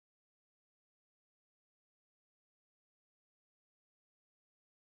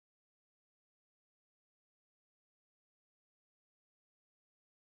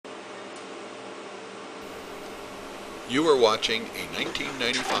You are watching a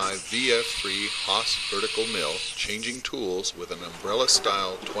 1995 VF3 Haas vertical mill changing tools with an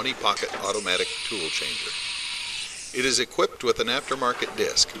umbrella-style 20-pocket automatic tool changer. It is equipped with an aftermarket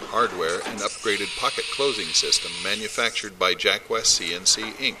disc, hardware, and upgraded pocket closing system manufactured by Jack West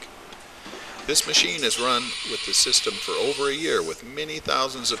CNC, Inc. This machine is run with the system for over a year with many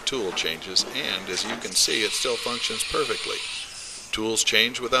thousands of tool changes, and as you can see, it still functions perfectly. Tools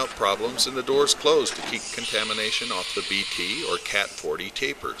change without problems and the doors close to keep contamination off the BT or Cat 40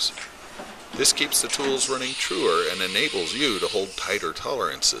 tapers. This keeps the tools running truer and enables you to hold tighter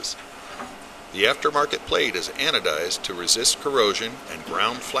tolerances. The aftermarket plate is anodized to resist corrosion and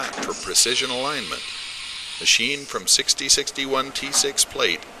ground flat for precision alignment. Machined from 6061 T6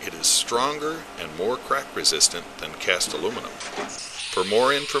 plate, it is stronger and more crack resistant than cast aluminum. For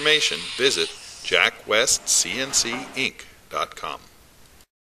more information, visit jackwestcncinc.com.